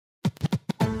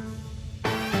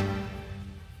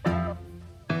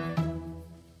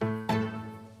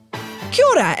Kia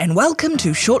ora and welcome to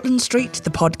Shortland Street, the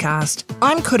podcast.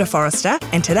 I'm Kura Forrester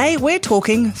and today we're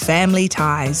talking family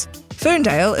ties.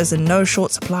 Ferndale is in no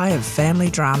short supply of family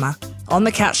drama. On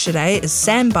the couch today is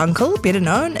Sam Bunkle, better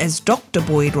known as Dr.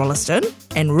 Boyd Wollaston,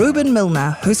 and Reuben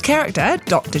Milner, whose character,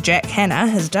 Dr. Jack Hanna,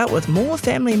 has dealt with more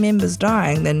family members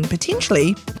dying than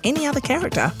potentially any other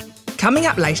character. Coming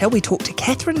up later, we talk to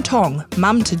Catherine Tong,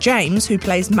 mum to James, who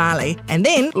plays Marley, and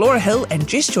then Laura Hill and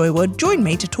Jess Joywood join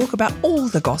me to talk about all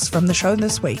the goss from the show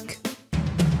this week.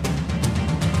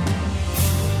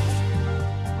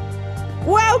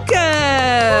 Welcome!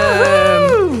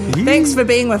 Woo-hoo! Thanks for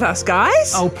being with us,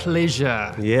 guys. Oh,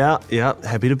 pleasure. Yeah,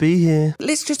 happy to be here.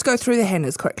 Let's just go through the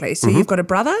Hannas quickly. So you've got a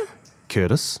brother,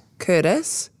 Curtis,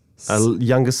 a a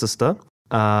younger sister,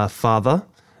 father,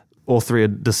 all three are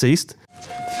deceased.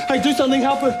 Hey, do something,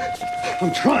 help her.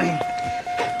 I'm trying.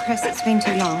 Chris, it's been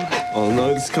too long. Oh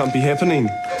no, this can't be happening.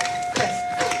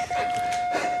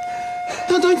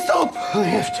 No, don't stop. I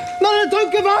have to. No,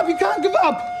 don't give up. You can't give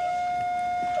up.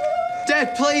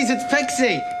 Dad, please, it's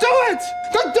Pixie. Do it.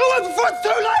 Don't do it before it's too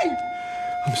late.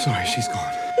 I'm sorry, she's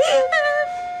gone.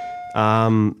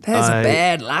 That's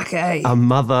bad luck, eh? A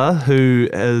mother who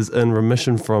is in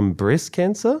remission from breast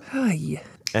cancer. Oh, yeah.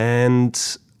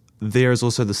 And there is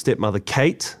also the stepmother,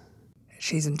 Kate.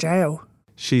 She's in jail.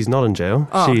 She's not in jail.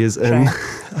 Oh, she is in shame.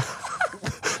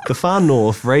 the far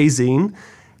north, raising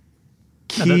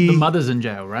No, the mother's in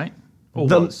jail, right? Or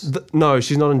was? No,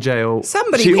 she's not in jail.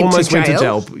 Somebody she went to almost went to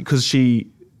jail. jail because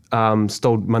she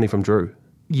stole money from Drew.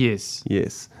 Yes.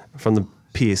 Yes, from the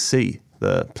PSC,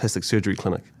 the plastic surgery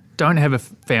clinic. Don't have a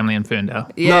family in Ferndale.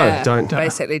 Yeah, don't.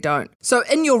 Basically don't. So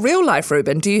in your real life,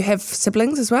 Reuben, do you have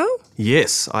siblings as well?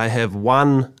 Yes, I have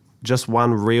just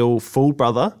one real full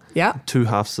brother. Yeah. 2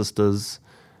 half sisters,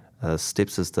 a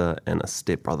stepsister, and a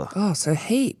stepbrother. Oh, so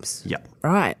heaps. Yeah.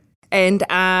 Right. And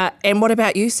what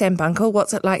about you, Sam Bunkle?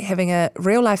 What's it like having a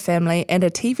real life family and a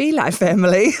TV life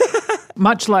family?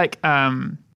 Much like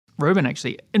Reuben,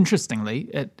 actually, interestingly,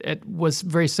 it was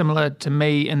very similar to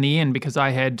me in the end because I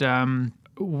had,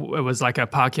 it was like a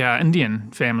Pakeha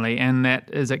Indian family, and that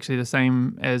is actually the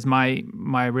same as my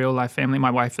real life family.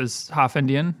 My wife is half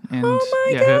Indian, and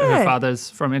her father's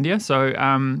from India. So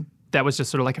that was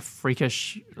just sort of like a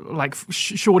freakish, like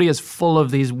Shorty is full of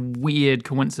these weird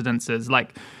coincidences.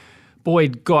 Like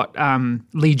Boyd got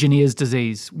Legionnaire's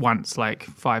disease once, like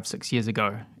 5-6 years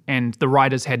ago. And the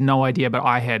writers had no idea, but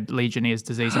I had Legionnaire's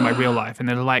disease in my real life. And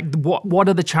they're like, what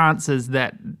are the chances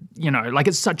that, like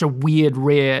it's such a weird,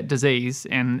 rare disease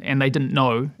and they didn't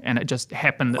know. And it just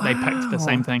happened that they picked the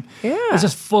same thing. Yeah. It's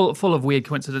just full of weird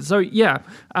coincidences. So yeah,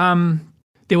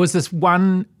 there was this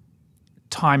one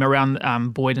time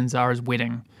around Boyd and Zara's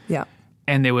wedding. Yeah.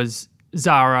 And there was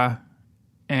Zara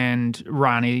and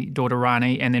Rani, daughter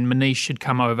Rani, and then Manish had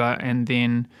come over and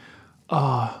then,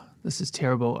 this is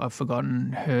terrible. I've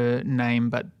forgotten her name,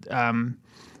 but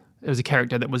it was a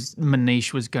character that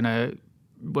Manish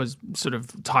was sort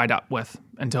of tied up with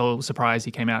until surprise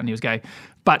he came out and he was gay.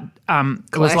 But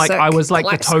it was like I was like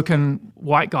the token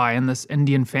white guy in this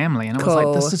Indian family, and I was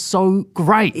like, this is so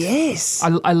great. Yes,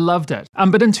 I loved it.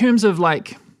 But in terms of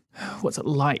like, what's it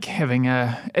like having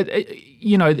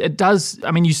it does.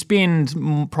 I mean, you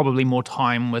spend probably more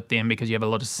time with them because you have a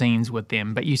lot of scenes with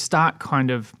them, but you start kind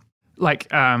of. Like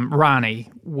Rani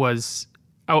was,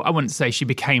 I wouldn't say she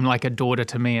became like a daughter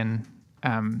to me and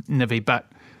Nivi,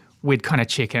 but we'd kind of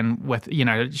check in with,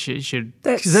 she should,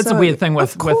 because that's a weird thing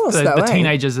with the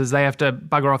teenagers is they have to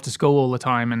bugger off to school all the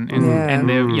time and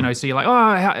they're, so you're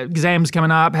like, exams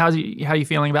coming up, how are you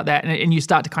feeling about that? And you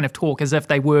start to kind of talk as if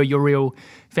they were your real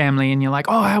family and you're like,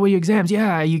 how were your exams?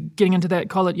 Yeah, are you getting into that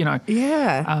college,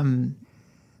 Yeah.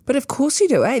 But of course you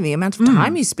do, eh? The amount of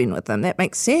time you spend with them, that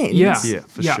makes sense. Yeah,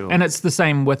 for sure. And it's the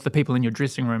same with the people in your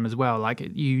dressing room as well. Like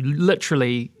you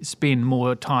literally spend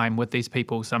more time with these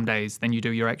people some days than you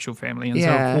do your actual family. And so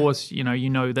of course, you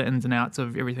know the ins and outs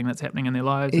of everything that's happening in their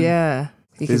lives. Yeah.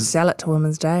 You could sell it to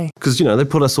Women's Day. Because, they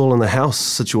put us all in the house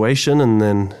situation and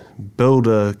then build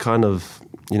a kind of,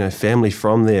 family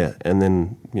from there. And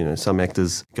then, some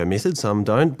actors go method, some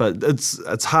don't. But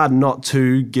it's hard not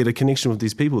to get a connection with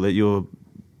these people that you're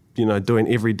doing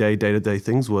everyday, day-to-day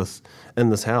things with in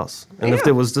this house. And if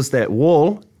there was just that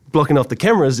wall blocking off the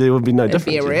cameras, there would be no difference.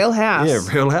 It'd be a real house. Yeah,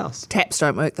 real house. Taps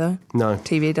don't work, though. No.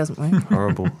 TV doesn't work.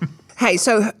 Horrible. Hey,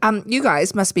 so you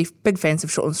guys must be big fans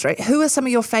of Shortland Street. Who are some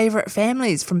of your favourite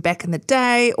families from back in the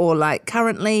day or like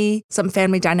currently? Some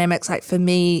family dynamics, like for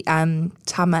me,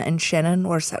 Tama and Shannon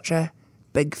were such a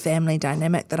big family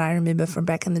dynamic that I remember from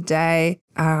back in the day.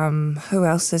 Who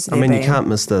else has there been? You can't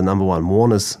miss the number one,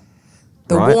 Warners.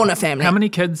 The Right. Warner family. How many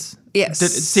kids? Yes.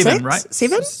 Seven, 6? right?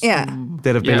 7? Yeah.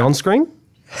 That have been Yeah. on screen?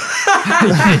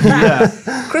 Yeah.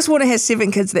 Chris Warner has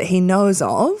 7 kids that he knows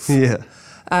of. Yeah.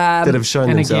 That have shown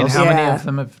And again, themselves. how many Yeah. of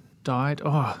them have died?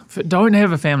 Oh, don't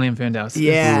have a family in Ferndale. It's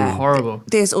Yeah. horrible.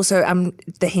 There's also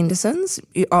the Hendersons.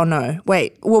 Oh, no.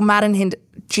 Wait. Well,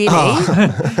 Jenny.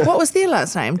 What was their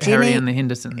last name? Jenny. Harry and the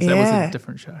Hendersons. That was Yeah. a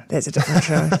different show. That's a different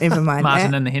show. Never mind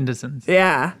Martin that. and the Hendersons.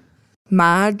 Yeah.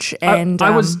 Marge and... I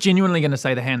was genuinely going to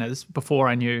say the Hannahs before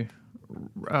I knew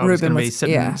I was going Ruben to be was-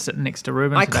 sitting, yeah. sitting next to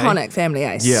Ruben today. iconic family,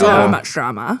 eh? Yeah. So Oh. much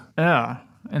drama. Yeah.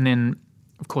 And then,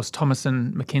 of course,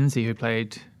 Thomasin McKenzie, who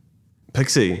played...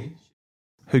 Pixie,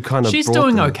 who kind of She's brought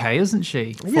doing the- okay, isn't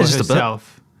she? For Yeah, just a bit.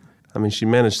 herself. I mean, she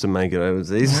managed to make it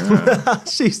overseas.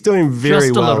 She's doing very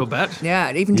Just a well. little bit.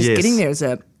 Yeah, even just Yes. getting there is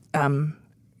a,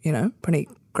 pretty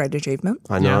great achievement.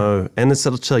 I know. And it's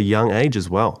at such a young age as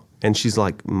well. And she's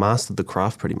like mastered the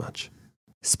craft pretty much.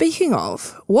 Speaking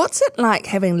of, what's it like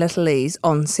having littlies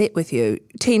on set with you?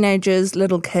 Teenagers,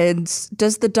 little kids.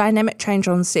 Does the dynamic change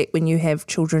on set when you have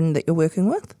children that you're working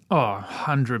with? Oh,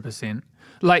 100%.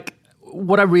 Like,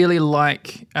 what I really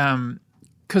like,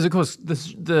 because of course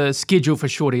the schedule for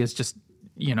Shorty is just,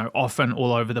 often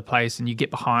all over the place and you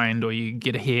get behind or you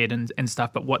get ahead and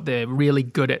stuff. But what they're really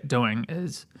good at doing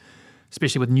is,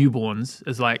 especially with newborns,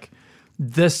 is like,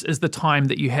 this is the time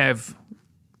that you have,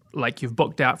 like you've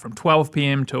booked out from 12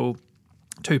 p.m. till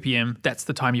 2 p.m. That's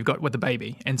the time you've got with the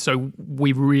baby. And so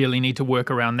we really need to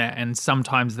work around that. And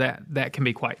sometimes that can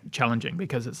be quite challenging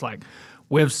because it's like,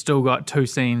 we've still got 2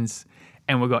 scenes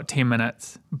and we've got 10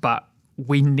 minutes, but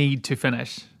we need to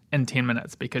finish in 10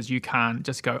 minutes because you can't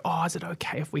just go, oh, is it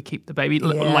okay if we keep the baby?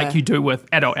 Yeah. Like you do with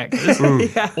adult actors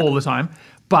all the time.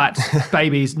 But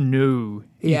babies, no,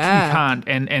 you can't,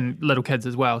 and little kids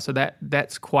as well. So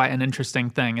that's quite an interesting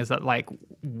thing, is that like,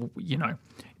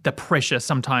 the pressure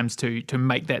sometimes to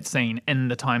make that scene in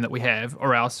the time that we have,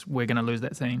 or else we're going to lose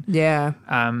that scene. Yeah.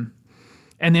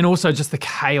 And then also just the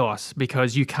chaos,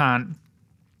 because you can't,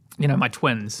 my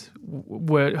twins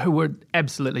who were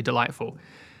absolutely delightful.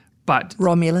 But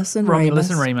Romulus and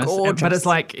Remus. Gorgeous. But it's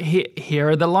like, here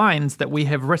are the lines that we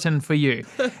have written for you.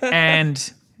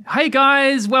 And hey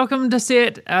guys, welcome to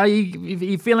set. Are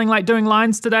you feeling like doing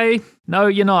lines today? No,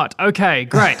 you're not. Okay,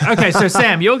 great. Okay, so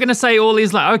Sam, you're going to say all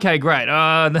these lines. Okay, great.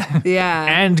 Yeah.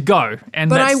 And go. And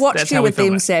But that's, I watched that's you how we with film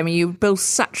them, it. Sam, and you build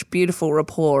such beautiful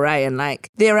rapport, eh? And like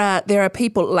there are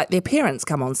people, like their parents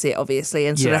come on set, obviously,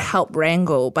 and sort of Yeah. help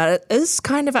wrangle. But it is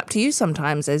kind of up to you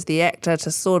sometimes as the actor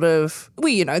to sort of,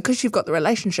 because you've got the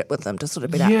relationship with them, to sort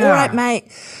of be like, Yeah. all right,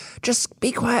 mate, just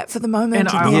be quiet for the moment. And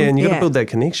I- then- Yeah, and you got to build that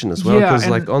connection as well, Yeah, because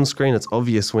and- like on screen, it's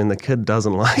obvious when the kid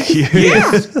doesn't like you.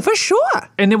 Yeah, for sure.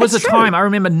 And there was It's a true. time, I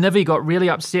remember Nivi got really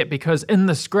upset because in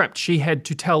the script she had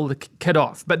to tell the kid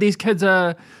off. But these kids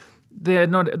they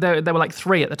were like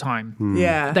 3 at the time.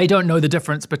 Yeah. They don't know the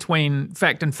difference between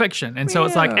fact and fiction. And so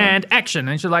it's like, and action.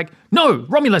 And she's like, no,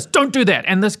 Romulus, don't do that.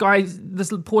 And this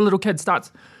poor little kid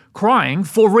starts crying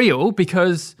for real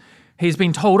because he's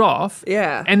been told off.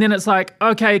 Yeah. And then it's like,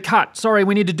 okay, cut. Sorry,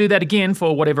 we need to do that again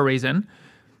for whatever reason.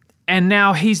 And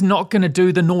now he's not going to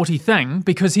do the naughty thing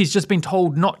because he's just been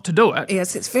told not to do it.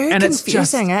 Yes, it's very And confusing,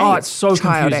 it's just, eh? oh, it's so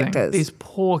Child confusing. actors. These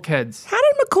poor kids. How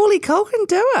did Macaulay Culkin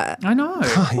do it? I know.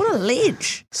 What a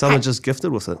ledge. Some are just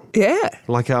gifted with it. Yeah.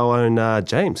 Like our own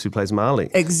James, who plays Marley.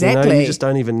 Exactly. You just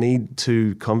don't even need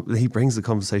to. He brings the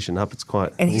conversation up. It's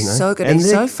quite. And he's so good. And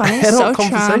He's they're so funny, adult so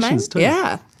charming. conversations too.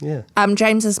 Yeah. Yeah.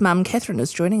 James's mum, Catherine,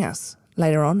 is joining us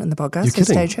later on in the podcast. You're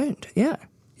So stay kidding? tuned. Yeah.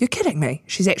 You're kidding me.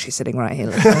 She's actually sitting right here.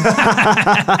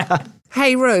 listening.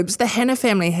 Hey, Rubes, the Hannah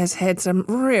family has had some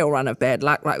real run of bad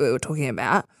luck, like we were talking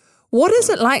about. What is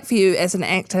it like for you as an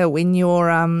actor when your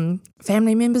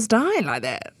family members die like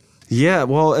that? Yeah,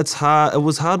 well, it's hard. It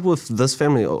was hard with this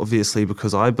family, obviously,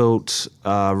 because I built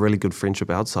a really good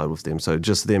friendship outside with them. So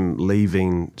just them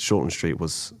leaving Shortland Street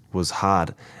was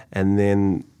hard. And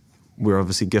then we're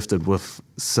obviously gifted with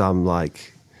some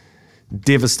like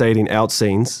devastating out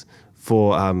scenes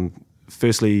for,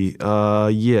 firstly,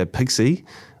 Pixie.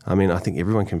 I mean, I think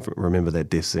everyone can remember that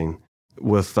death scene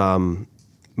with Mum,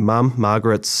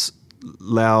 Margaret's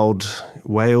loud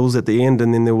wails at the end,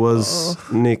 and then there was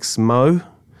next Mo,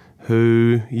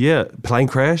 who, plane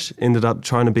crash, ended up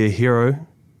trying to be a hero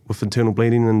with internal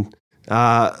bleeding and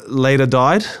later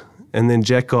died. And then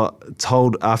Jack got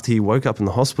told after he woke up in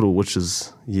the hospital, which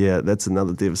is, that's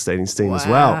another devastating scene as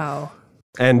well. Wow.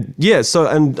 And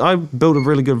and I built a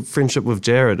really good friendship with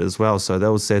Jared as well. So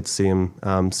that was sad to see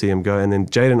him go. And then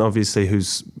Jaden, obviously,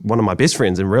 who's one of my best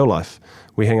friends in real life.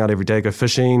 We hang out every day, go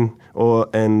fishing, all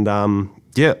of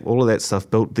that stuff.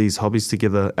 Built these hobbies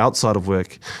together outside of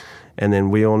work. And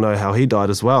then we all know how he died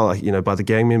as well, by the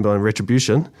gang member in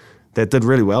Retribution. That did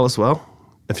really well as well.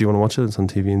 If you want to watch it, it's on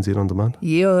TVNZ On Demand.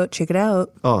 Yeah, check it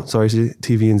out. Oh, sorry,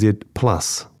 TVNZ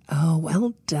Plus. Oh,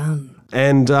 well done.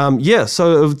 And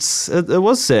so it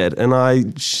was sad. And I,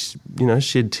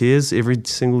 shed tears every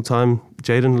single time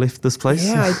Jaden left this place.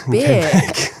 Yeah, I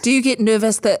bet. Do you get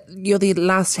nervous that you're the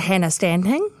last Hannah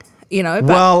standing?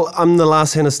 Well, I'm the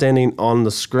last Hannah standing on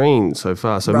the screen so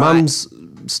far. So Right. Mum's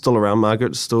still around,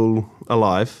 Margaret's still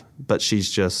alive, but she's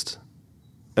just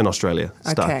in Australia,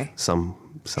 stuck Okay. somehow.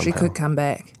 She could come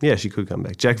back. Yeah, she could come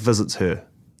back. Jack visits her.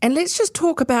 And let's just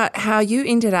talk about how you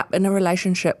ended up in a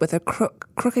relationship with a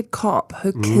crooked cop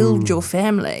who killed your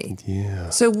family.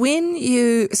 Yeah. So when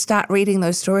you start reading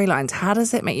those storylines, how does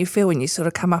that make you feel when you sort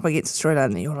of come up against a storyline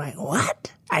and you're like,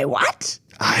 what? What?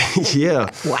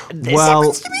 Yeah. What? This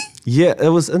happens to me? Yeah, it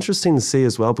was interesting to see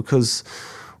as well because,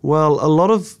 a lot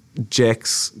of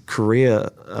Jack's career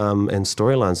and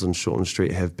storylines on Shortland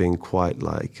Street have been quite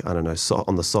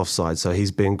on the soft side. So he's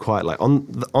been quite on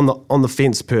the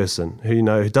fence person who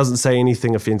who doesn't say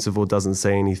anything offensive or doesn't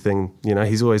say anything.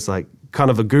 He's always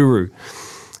kind of a guru.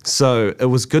 So it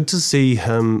was good to see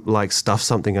him stuff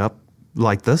something up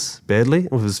like this badly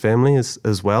with his family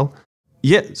as well.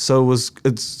 Yeah, so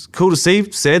it's cool to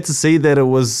see. Sad to see that it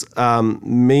was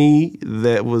me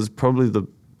that was probably the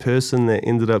person that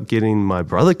ended up getting my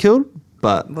brother killed,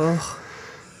 but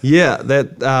yeah,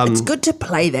 that It's good to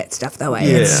play that stuff though, eh?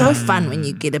 Yeah. It's so fun when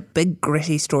you get a big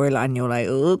gritty storyline. You're like,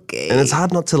 okay. and it's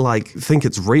hard not to think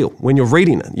it's real when you're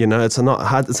reading it.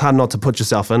 It's hard not to put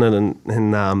yourself in it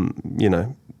and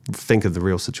think of the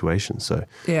real situation. So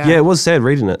Yeah. it was sad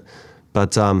reading it,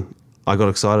 but I got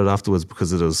excited afterwards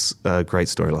because it was a great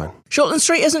storyline. Shortland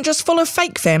Street isn't just full of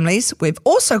fake families. We've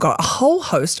also got a whole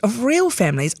host of real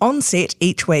families on set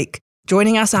each week.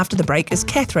 Joining us after the break is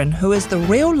Catherine, who is the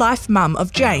real-life mum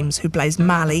of James, who plays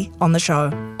Marley on the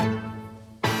show.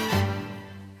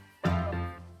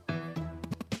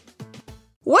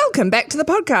 Welcome back to the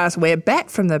podcast. We're back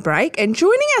from the break, and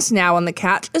joining us now on the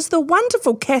couch is the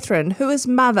wonderful Catherine, who is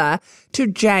mother to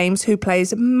James, who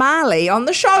plays Marley on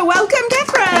the show. Welcome,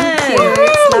 Catherine! Thank you.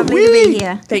 It's lovely to be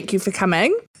here. Thank you for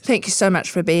coming. Thank you so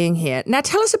much for being here. Now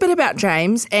tell us a bit about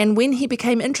James and when he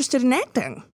became interested in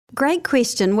acting. Great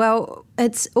question. Well,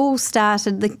 it's all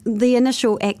started, the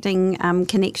initial acting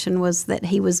connection was that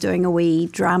he was doing a wee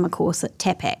drama course at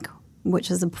TAPAC, which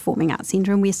is a performing arts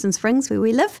centre in Western Springs where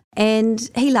we live. And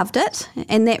he loved it.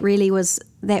 And that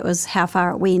was how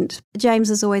far it went. James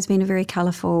has always been a very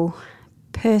colourful,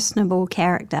 personable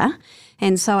character.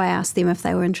 And so I asked them if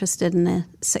they were interested in a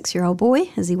 6-year-old boy,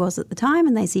 as he was at the time,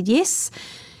 and they said yes.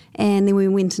 And then we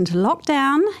went into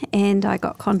lockdown and I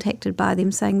got contacted by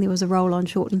them saying there was a role on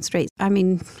Shortland Street. I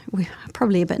mean, we're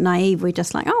probably a bit naive. We're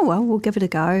just like, oh, well, we'll give it a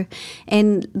go.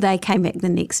 And they came back the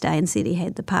next day and said he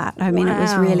had the part. I mean, It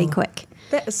was really quick.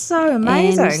 That is so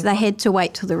amazing. And they had to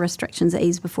wait till the restrictions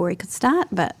eased before he could start.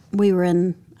 But we were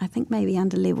in, I think, maybe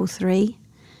under level 3.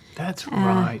 That's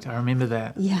right. I remember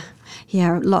that.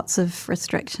 Yeah, lots of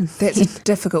restrictions. That's a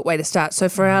difficult way to start. So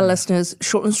for our listeners,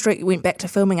 Shortland Street went back to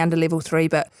filming under level 3,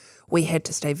 but we had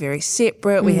to stay very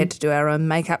separate. We had to do our own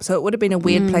makeup. So it would have been a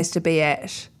weird place to be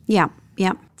at. Yeah.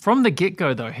 From the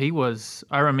get-go, though,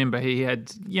 I remember he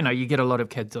had, you get a lot of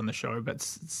kids on the show,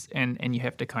 and you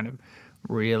have to kind of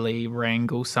really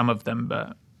wrangle some of them,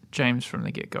 but James from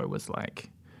the get-go was like,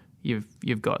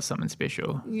 you've got something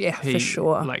special. Yeah, for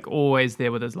sure. Always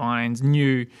there with his lines,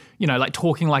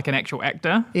 talking like an actual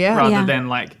actor, Yeah. rather Yeah.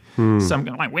 than some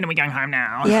when are we going home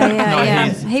now? Yeah.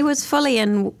 he's- He was fully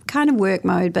in kind of work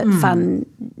mode, but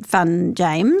fun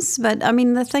James. But I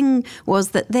mean, the thing was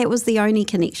that was the only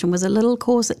connection, was a little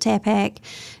course at TAPAC.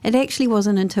 It actually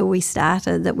wasn't until we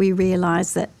started that we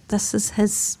realised that this is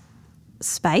his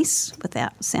space,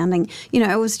 without sounding,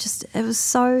 it was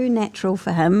so natural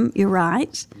for him. You're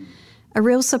right. A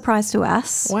real surprise to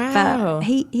us. Wow. But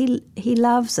he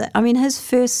loves it. I mean, his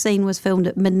first scene was filmed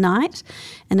at midnight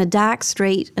in a dark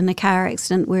street in a car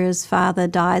accident where his father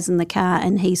dies in the car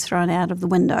and he's thrown out of the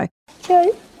window.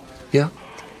 Joe, Yeah,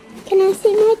 can I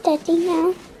see my daddy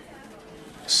now?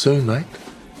 soon, mate.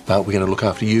 But we're going to look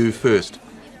after you first,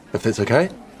 if that's okay?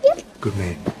 Yep. Good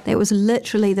man. That was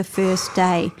literally the first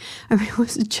day. I mean, it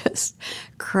was just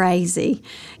crazy.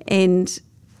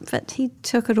 But he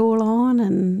took it all on.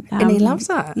 And And he loves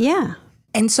it. Yeah.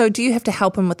 And so do you have to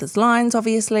help him with his lines,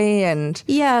 obviously, and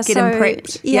get him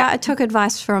prepped? Yeah, I took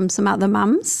advice from some other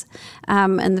mums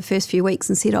in the first few weeks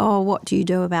and said, what do you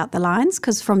do about the lines?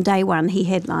 Because from day one, he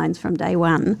had lines from day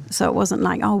one. So it wasn't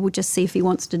like, we'll just see if he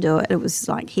wants to do it. It was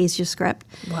like, here's your script.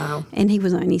 Wow. And he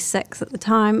was only 6 at the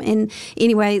time. And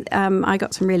anyway, I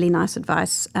got some really nice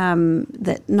advice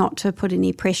that not to put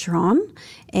any pressure on,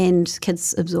 and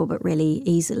kids absorb it really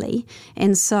easily.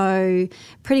 And so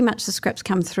pretty much the scripts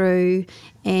come through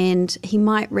and he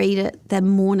might read it the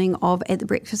morning of at the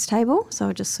breakfast table. So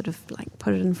I'll just sort of like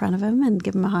put it in front of him and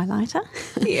give him a highlighter.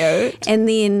 Cute. And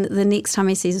then the next time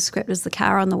he sees a script is the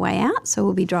car on the way out. So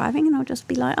we'll be driving and I'll just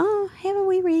be like, have a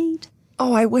wee read.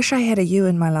 Oh, I wish I had a you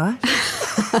in my life.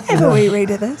 Have a wee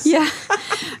read of this. Yeah.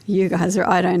 You guys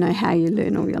I don't know how you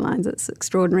learn all your lines. It's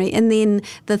extraordinary. And then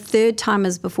the third time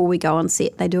is before we go on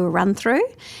set. They do a run through.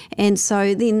 And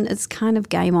so then it's kind of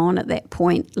game on at that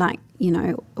point. Like,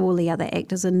 all the other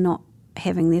actors are not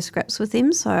having their scripts with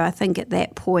them. So I think at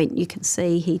that point you can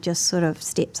see he just sort of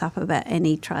steps up a bit and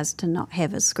he tries to not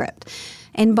have his script.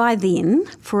 And by then,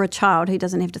 for a child who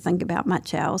doesn't have to think about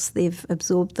much else, they've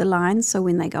absorbed the lines. So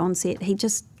when they go on set, he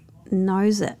just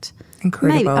knows it.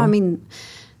 Incredible.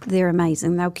 They're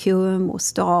amazing. They'll cue him or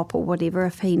stop or whatever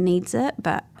if he needs it,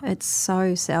 but it's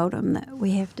so seldom that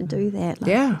we have to do that.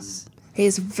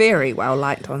 He's very well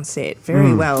liked on set,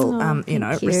 very well,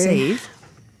 received.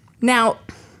 Now,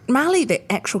 Marley,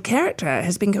 the actual character,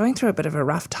 has been going through a bit of a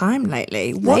rough time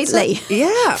lately.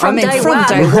 Yeah. From day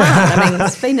one.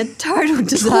 It's been a total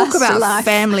disaster. Talk about life.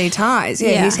 family ties.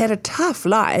 Yeah, he's had a tough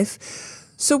life.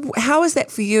 So how is that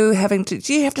for you,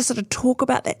 do you have to sort of talk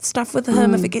about that stuff with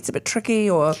him if it gets a bit tricky?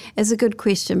 Or It's a good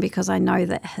question because I know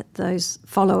that those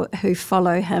who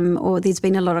follow him, or there's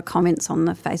been a lot of comments on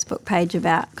the Facebook page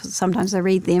about, because sometimes I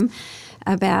read them,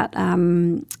 about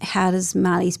how does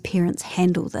Marley's parents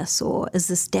handle this, or is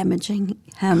this damaging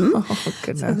him? Oh,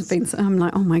 goodness. So I'm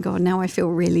like, oh my God, now I feel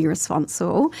really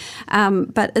responsible.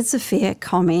 But it's a fair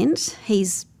comment.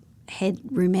 He's had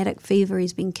rheumatic fever,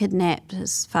 he's been kidnapped,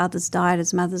 his father's died,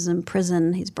 his mother's in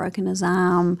prison, he's broken his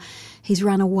arm, he's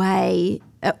run away,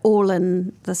 all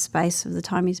in the space of the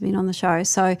time he's been on the show.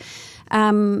 So,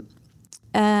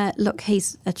 look,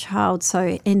 he's a child,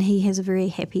 and he has a very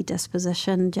happy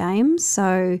disposition, James,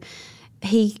 so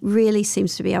he really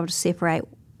seems to be able to separate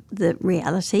the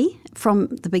reality from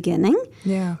the beginning.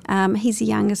 Yeah. He's the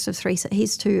youngest of 3, so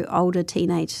he's 2 older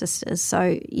teenage sisters,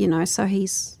 so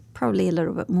he's probably a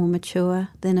little bit more mature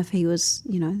than if he was,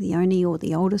 the only or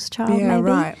the oldest child, maybe.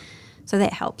 Right. So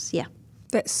that helps, yeah.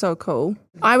 That's so cool.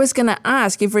 I was going to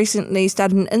ask, you've recently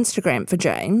started an Instagram for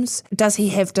James.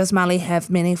 Does Marley have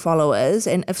many followers?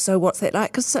 And if so, what's that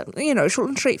like? Because,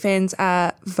 Shortland Street fans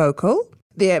are vocal.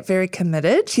 They're very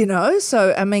committed,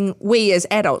 So, we as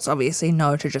adults obviously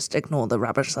know to just ignore the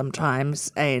rubbish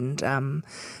sometimes. And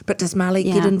but does Marley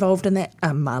get involved in that?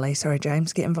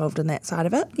 James get involved in that side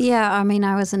of it? Yeah,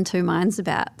 I was in 2 minds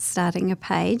about starting a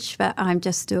page, but I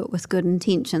just do it with good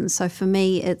intentions. So for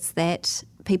me, it's that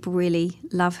people really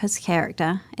love his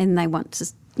character and they want to,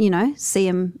 see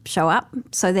him show up.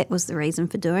 So that was the reason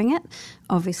for doing it.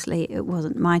 Obviously, it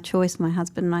wasn't my choice. My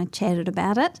husband and I chatted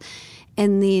about it.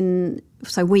 And then,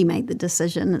 so we made the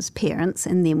decision as parents,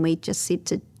 and then we just said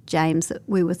to James that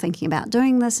we were thinking about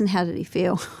doing this, and how did he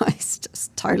feel? He's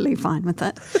just totally fine with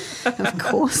it, of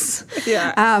course.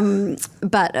 Yeah.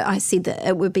 But I said that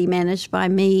it would be managed by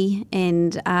me,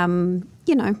 and,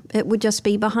 it would just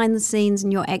be behind the scenes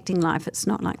in your acting life. It's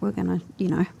not like we're going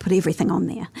to, put everything on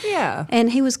there. Yeah. And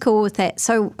he was cool with that.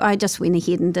 So I just went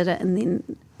ahead and did it, and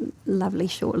then lovely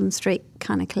Shortland Street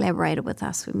kind of collaborated with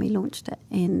us when we launched it,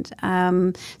 and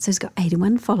so he's got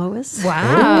 81 followers.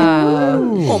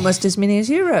 Wow. Almost as many as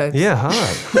you wrote. Yeah,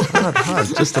 hard.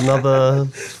 Just another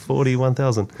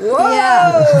 41,000. Whoa.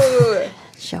 Yeah.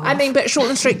 But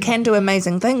Shortland Street can do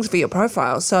amazing things for your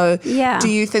profile. So do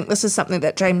you think this is something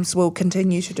that James will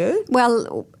continue to do?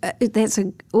 Well, that's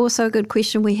also a good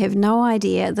question. We have no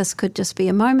idea. This could just be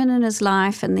a moment in his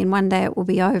life, and then one day it will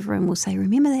be over and we'll say,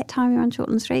 remember that time you're on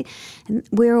Shortland Street? And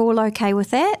we're all okay with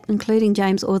that, including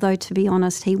James, although to be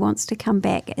honest, he wants to come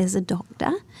back as a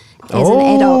doctor, as an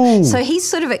adult. So he's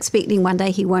sort of expecting one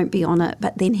day he won't be on it,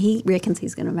 but then he reckons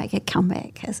he's going to make a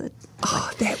comeback as a...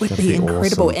 that would be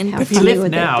incredible. Awesome. And if he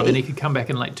left now, then he could come back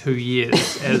in 2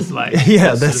 years as Doogie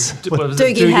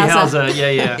Howser.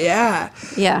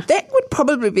 Yeah. That would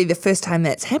probably be the first time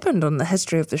that's happened on the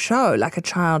history of the show, like a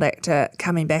child actor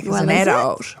coming back as an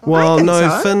adult. Well, no,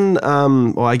 so. Finn,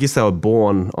 I guess they were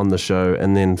born on the show,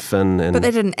 and then Finn and... But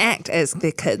they didn't act as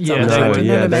their kids on the No,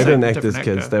 show. they didn't act as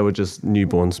kids. They were just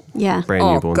newborns. Yeah. Brand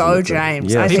newborns. Go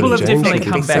James. Yeah, People have James definitely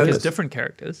could come be back so as good. different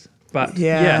characters. But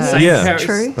Yeah. same Yeah. character,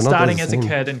 True. But not starting the as a same.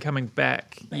 kid and coming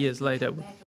back years later.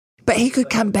 But he could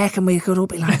come back and we could all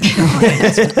be like, oh,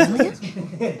 that's familiar.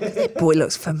 That boy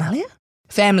looks familiar.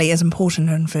 Family is important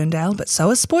in Ferndale, but so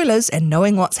are spoilers and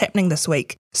knowing what's happening this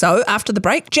week. So after the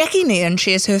break, Jackie Nairn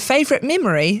shares her favourite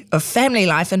memory of family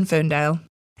life in Ferndale.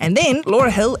 And then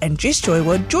Laura Hill and Jess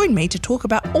Joywood join me to talk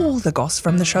about all the goss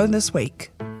from the show this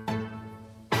week.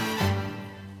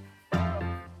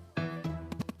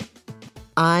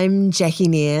 I'm Jackie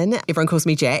Nairn. Everyone calls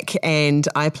me Jack, and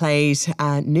I played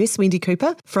Nurse Wendy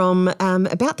Cooper from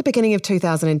about the beginning of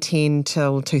 2010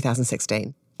 till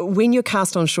 2016. When you're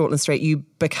cast on Shortland Street, you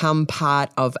become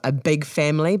part of a big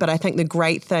family. But I think the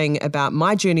great thing about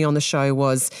my journey on the show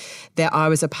was that I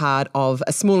was a part of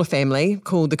a smaller family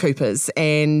called the Coopers.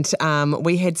 And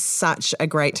we had such a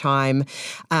great time.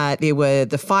 There were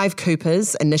the 5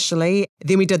 Coopers initially.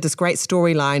 Then we did this great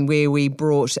storyline where we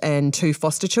brought in 2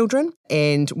 foster children.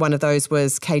 And one of those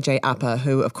was KJ Upper,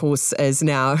 who, of course, is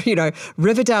now,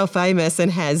 Riverdale famous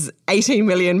and has 18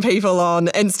 million people on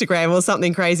Instagram or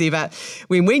something crazy. But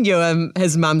when we knew him,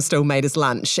 his mum still made his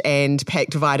lunch and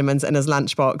packed vitamins in his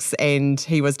lunchbox, and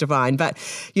he was divine. But,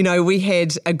 we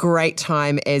had a great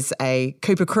time as a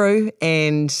Cooper crew,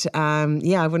 and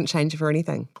I wouldn't change it for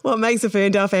anything. What makes a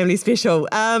Ferndale family special?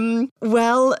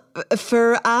 Well,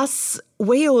 for us,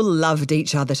 we all loved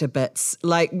each other to bits.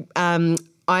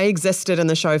 I existed in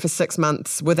the show for 6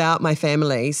 months without my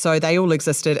family, so they all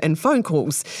existed in phone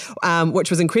calls, which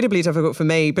was incredibly difficult for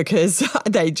me because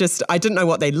I didn't know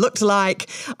what they looked like.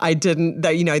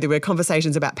 There were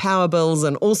conversations about power bills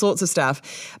and all sorts of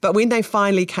stuff. But when they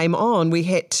finally came on, we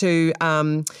had to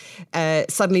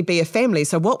suddenly be a family.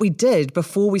 So what we did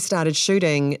before we started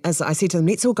shooting is I said to them,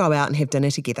 let's all go out and have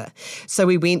dinner together. So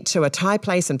we went to a Thai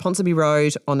place in Ponsonby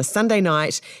Road on a Sunday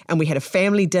night, and we had a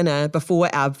family dinner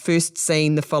before our first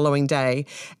scene the following day,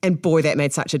 and boy, that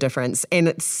made such a difference.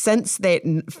 And since that,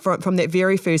 from that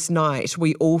very first night,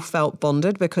 we all felt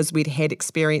bonded because we'd had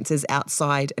experience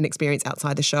outside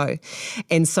the show,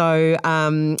 and so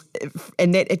and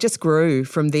that it just grew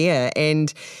from there.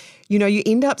 And you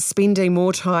end up spending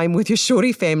more time with your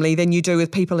shorty family than you do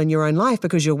with people in your own life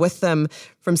because you're with them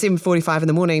from 7:45 in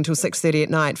the morning till 6:30 at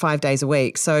night, 5 days a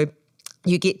week. So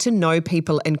you get to know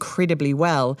people incredibly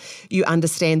well. You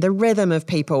understand the rhythm of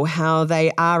people, how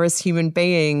they are as human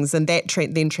beings, and that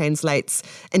then translates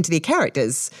into their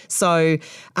characters. So,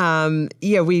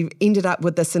 we ended up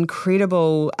with this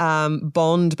incredible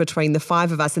bond between the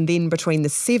 5 of us and then between the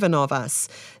 7 of us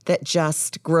that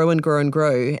just grew and grew and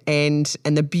grew. And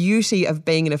the beauty of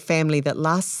being in a family that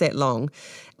lasts that long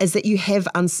is that you have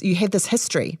this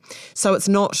history. So it's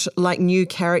not like new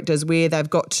characters where they've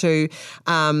got to,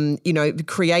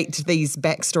 create these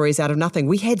backstories out of nothing.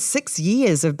 We had 6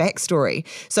 years of backstory.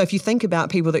 So if you think about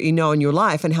people that you know in your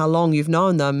life and how long you've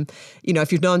known them,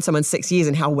 if you've known someone 6 years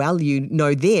and how well you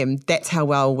know them, that's how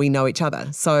well we know each other.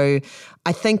 So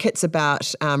I think it's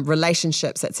about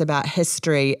relationships, it's about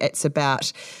history, it's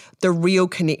about the real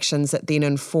connections that then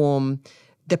inform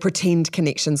the pretend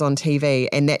connections on TV,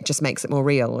 and that just makes it more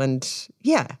real. And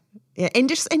and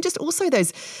just also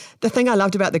the thing I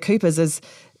loved about the Coopers is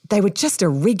they were just a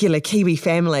regular Kiwi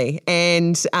family,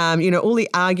 and all the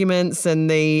arguments and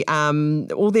the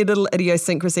all their little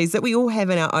idiosyncrasies that we all have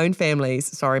in our own families.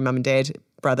 Sorry, mum and dad,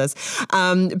 brothers,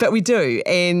 but we do,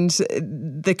 and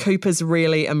the Coopers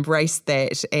really embraced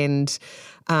that, and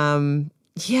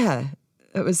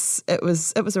it was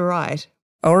a ride.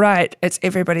 All right, it's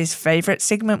everybody's favourite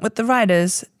segment with the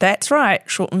writers. That's right,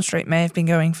 Shortland Street may have been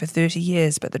going for 30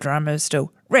 years, but the drama is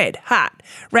still red hot.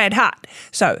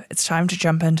 So it's time to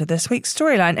jump into this week's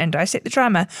storyline and dissect the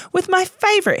drama with my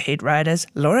favourite head writers,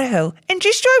 Laura Hill and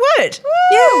Jess Joywood.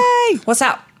 Yay! What's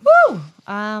up? Woo!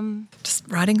 Just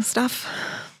writing stuff.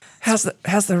 How's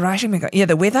the writing been going? Yeah,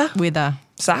 the weather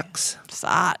sucks.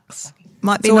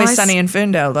 Might be it's always nice. sunny in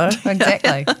Ferndale, though.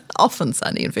 Exactly. Often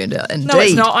sunny in Ferndale, indeed. No,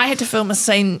 it's not. I had to film a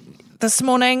scene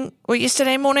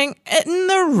yesterday morning in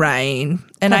the rain,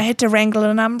 and I had to wrangle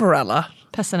an umbrella.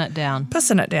 Pissing it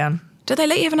down. Do they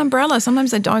let you have an umbrella? Sometimes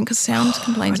they don't because sound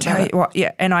complains I tell about you what,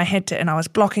 yeah, and I was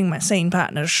blocking my scene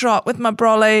partner's shot with my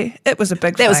brolly. It was a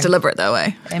big thing. That was deliberate though,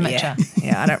 eh? Amateur.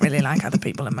 Yeah, I don't really like other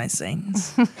people in my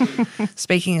scenes.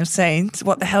 Speaking of scenes,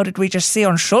 what the hell did we just see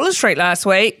on Shortland Street last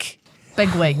week?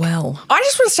 Big week. Well, I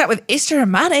just want to start with Esther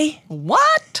and Marnie.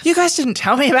 What? You guys didn't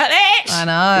tell me about that. I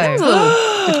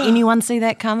know. Did anyone see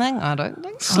that coming? I don't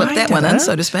think so. slip that one in,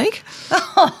 so to speak.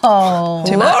 Oh,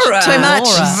 Too Laura. much. Too much.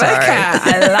 Vicar,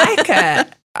 I like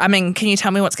it. I mean, can you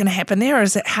tell me what's going to happen there, or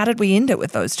how did we end it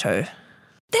with those two?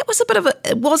 that was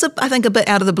I think, a bit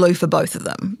out of the blue for both of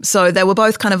them. So they were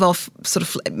both kind of off, sort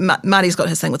of, Marty's got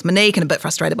his thing with Monique and a bit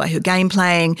frustrated by her game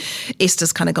playing.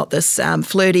 Esther's kind of got this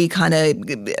flirty kind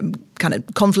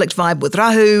of conflict vibe with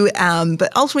Rahu.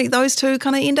 But ultimately those two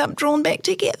kind of end up drawn back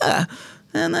together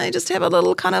and they just have a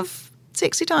little kind of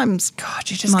sexy times. God,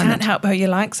 you just can't help who you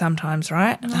like sometimes,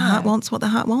 right? The heart wants what the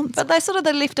heart wants. But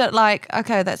they left it like,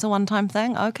 okay, that's a one-time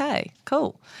thing. Okay,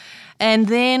 cool. And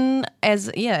then, as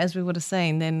we would have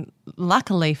seen, then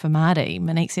luckily for Marty,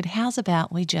 Monique said, how's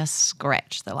about we just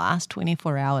scratch the last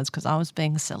 24 hours because I was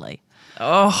being silly.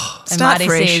 Oh, and start Marty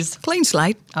fresh. Says, clean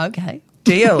slate. Okay.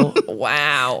 Deal.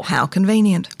 Wow. How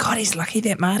convenient. God, he's lucky,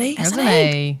 that Marty. Isn't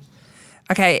he?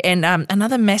 Okay, and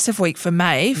another massive week for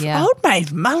Maeve. Yeah. Old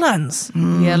Maeve Mullins.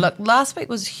 Yeah, look, last week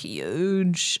was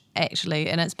huge, actually,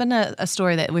 and it's been a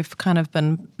story that we've kind of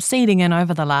been seeding in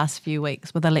over the last few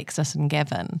weeks with Alexis and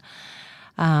Gavin,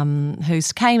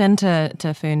 who's came into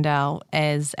Ferndale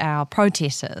as our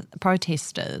protesters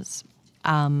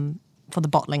for the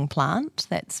bottling plant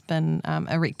that's been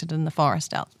erected in the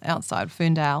forest outside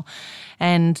Ferndale.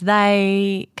 And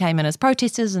they came in as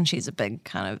protesters, and she's a big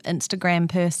kind of Instagram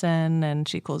person, and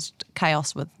she caused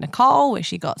chaos with Nicole where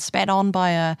she got spat on by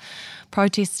a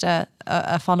protester,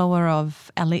 a follower of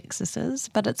Alexis's.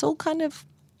 But it's all kind of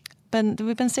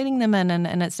we've been setting them in,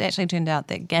 and it's actually turned out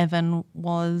that Gavin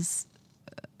was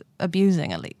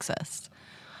abusing Alexis.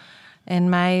 And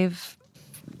Maeve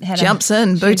jumps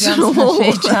in, boots and all.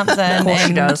 She jumps in. Of course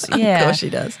she does. Yeah. Of course she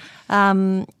does.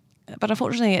 But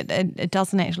unfortunately, it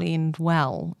doesn't actually end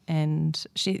well. And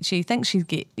she thinks she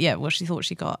thought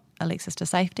she got Alexis to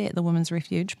safety at the women's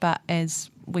refuge. But as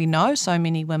we know, so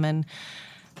many women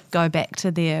go back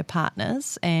to their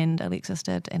partners, and Alexis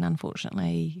did. And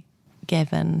unfortunately,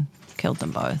 Gavin killed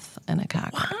them both in a car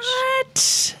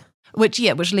crash. What?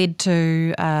 Which led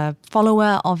to a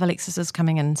follower of Alexis's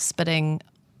coming and spitting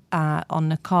on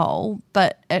Nicole.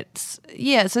 But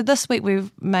so this week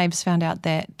Maeve's found out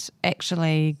that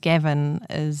actually Gavin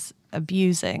is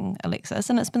abusing Alexis,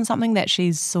 and it's been something that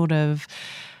she's sort of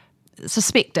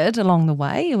suspected along the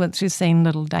way. She's seen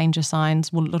little danger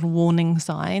signs, little warning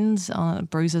signs,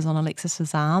 bruises on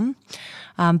Alexis's arm.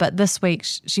 But this week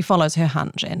she follows her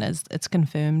hunch, and it's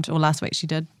confirmed, or last week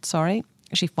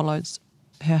she follows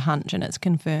her hunch, and it's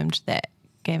confirmed that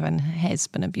Gavin has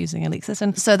been abusing Alexis.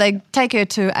 And so they take her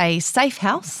to a safe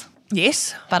house.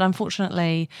 Yes. But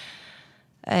unfortunately,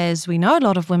 as we know, a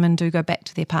lot of women do go back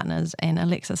to their partners, and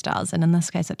Alexis does. And in this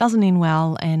case, it doesn't end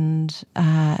well, and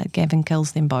Gavin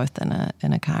kills them both in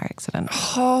a car accident.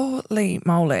 Holy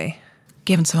moly.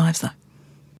 Gavin survives, though.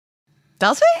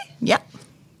 Does he? Yep.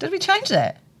 Did we change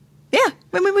that? Yeah,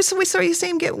 when we saw you see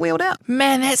him get wheeled out.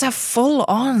 Man, that's a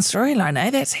full-on storyline, eh?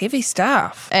 That's heavy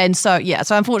stuff. And so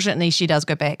unfortunately she does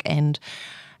go back, and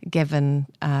Gavin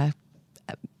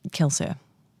kills her.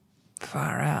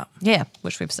 Far out. Yeah,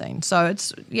 which we've seen. So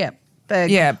it's, big.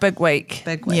 Yeah, big week.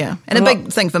 Big week. Yeah, and a big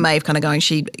thing for Maeve kind of going,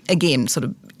 she, again, sort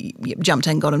of jumped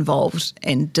in, got involved,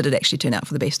 and did it actually turn out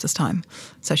for the best this time?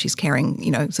 So she's carrying,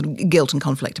 sort of guilt and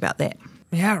conflict about that.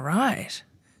 Yeah, right.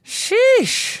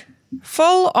 Sheesh.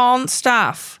 Full-on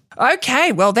stuff.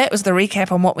 Okay, well, that was the recap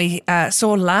on what we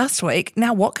saw last week.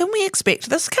 Now, what can we expect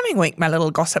this coming week, my little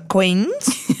gossip queens?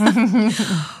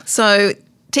 So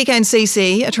TK and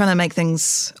Cece are trying to make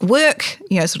things work.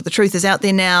 Sort of the truth is out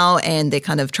there now, and they're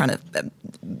kind of trying to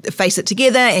face it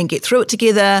together and get through it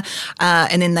together.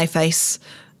 And then they face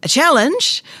a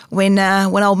challenge when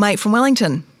old mate from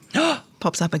Wellington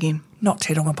pops up again. Not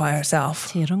Te Rongopai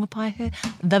herself. Te Rongopai,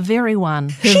 the very one.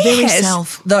 Her very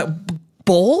self. The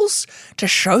balls to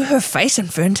show her face in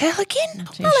Ferndale again?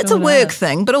 Well, it's a work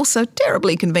thing, but also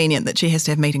terribly convenient that she has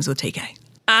to have meetings with TK.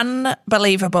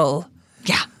 Unbelievable.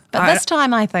 Yeah. But this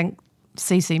time I think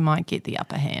Cece might get the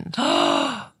upper hand.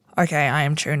 Okay, I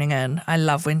am tuning in. I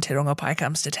love when Te Rongopai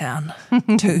comes to town.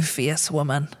 Two fierce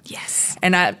women. Yes.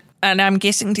 And I'm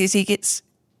guessing Desi gets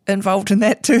involved in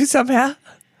that too somehow.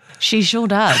 She sure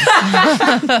does.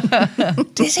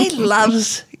 Desi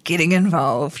loves getting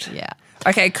involved. Yeah.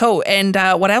 Okay, cool. And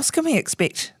what else can we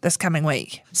expect this coming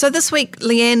week? So this week,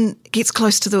 Leanne gets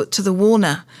close to the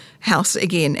Warner house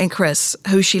again, and Chris,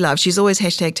 who she loves. She's always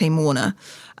hashtag Team Warner.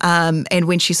 And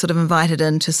when she's sort of invited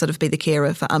in to sort of be the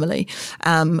carer for Amelie,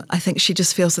 I think she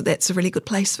just feels that that's a really good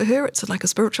place for her. It's like a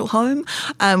spiritual home.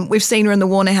 We've seen her in the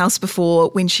Warner house before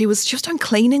when she was doing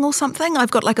cleaning or something. I've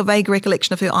got like a vague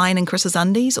recollection of her ironing Chris's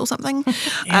undies or something.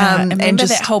 Yeah, remember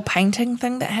that whole painting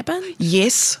thing that happened?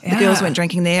 Yes, the girls went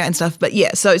drinking there and stuff. But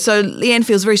yeah, so Leanne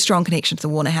feels a very strong connection to the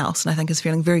Warner house, and I think is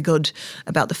feeling very good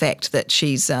about the fact that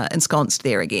she's ensconced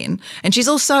there again. And she's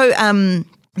also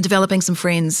developing some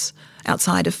friends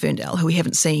outside of Ferndale who we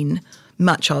haven't seen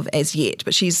much of as yet,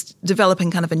 but she's developing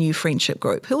kind of a new friendship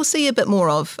group who we'll see a bit more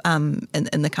of in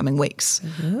the coming weeks.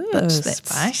 Ooh, but that's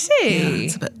spicy. Yeah,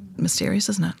 it's a bit mysterious,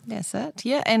 isn't it? That's it.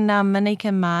 Yeah, and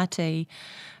Monika Marty,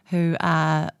 who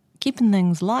are keeping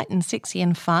things light and sexy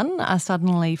and fun, are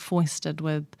suddenly foisted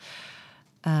with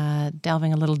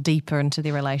delving a little deeper into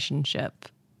their relationship,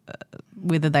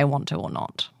 whether they want to or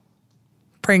not.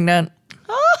 Pregnant.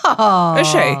 Oh. Is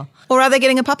she? Or are they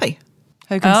getting a puppy?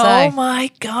 Who can say? Oh my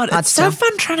God, Hard it's to so tell.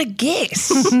 fun trying to guess.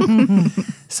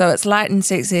 So it's light and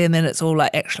sexy and then it's all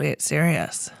like, actually it's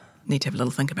serious. Need to have a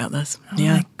little think about this. Oh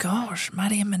my gosh,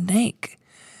 Marty and Monique.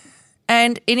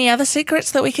 And any other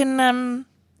secrets that we can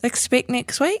expect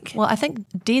next week? Well, I think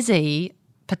Desi,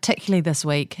 particularly this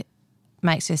week,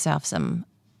 makes herself some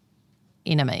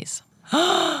enemies.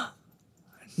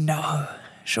 No,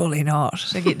 surely not.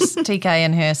 She gets TK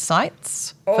in her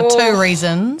sights for two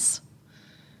reasons.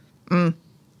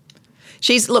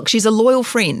 She's a loyal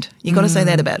friend. You got to say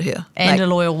that about her. And Like, a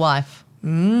loyal wife.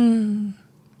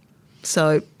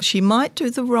 so she might do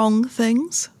the wrong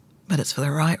things, but it's for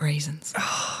the right reasons.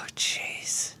 Oh,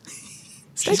 jeez.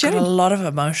 Stay She's got a tuned. lot of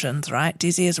emotions, right?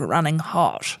 Desi is running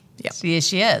hot. Yep. Yes,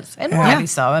 she is. And rightly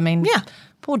so. I mean, Yeah.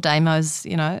 poor Damo's,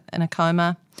 in a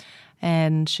coma,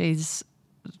 and she's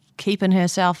keeping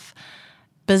herself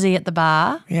busy at the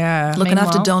bar. Yeah. Looking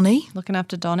after Meanwhile, Donnie. Looking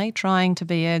after Donnie, trying to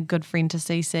be a good friend to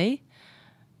Cece.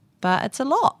 But it's a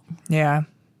lot. Yeah,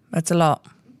 it's a lot.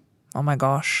 Oh my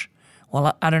gosh.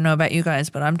 Well, I don't know about you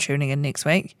guys, but I'm tuning in next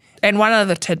week. And one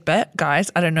other tidbit, guys,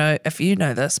 I don't know if you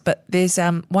know this, but there's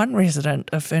one resident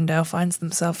of Ferndale finds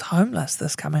themselves homeless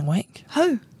this coming week.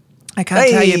 Who? I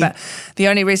can't tell you, but the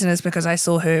only reason is because I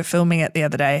saw her filming it the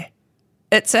other day.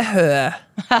 It's a her.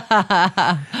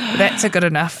 That's a good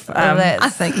enough. I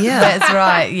think, yeah. That's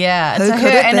right, yeah. It's Who a could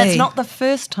her, it and be? it's not the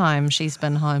first time she's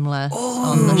been homeless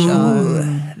on the show.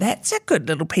 That's a good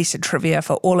little piece of trivia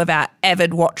for all of our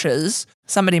avid watchers.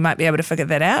 Somebody might be able to figure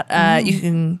that out. You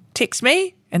can text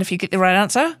me, and if you get the right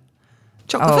answer,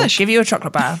 Chocolate I'll fish. give you a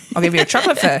chocolate bar. I'll give you a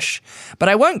chocolate fish, but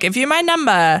I won't give you my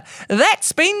number.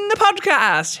 That's been the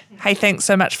podcast. Hey, thanks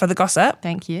so much for the gossip.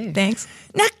 Thank you. Thanks.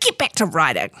 Now get back to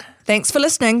writing. Thanks for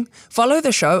listening. Follow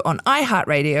the show on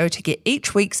iHeartRadio to get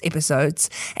each week's episodes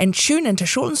and tune into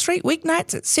Shortland Street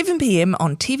weeknights at 7 p.m.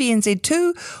 on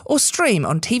TVNZ2 or stream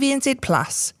on TVNZ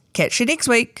Plus. Catch you next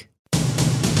week. Is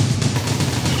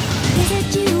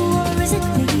it you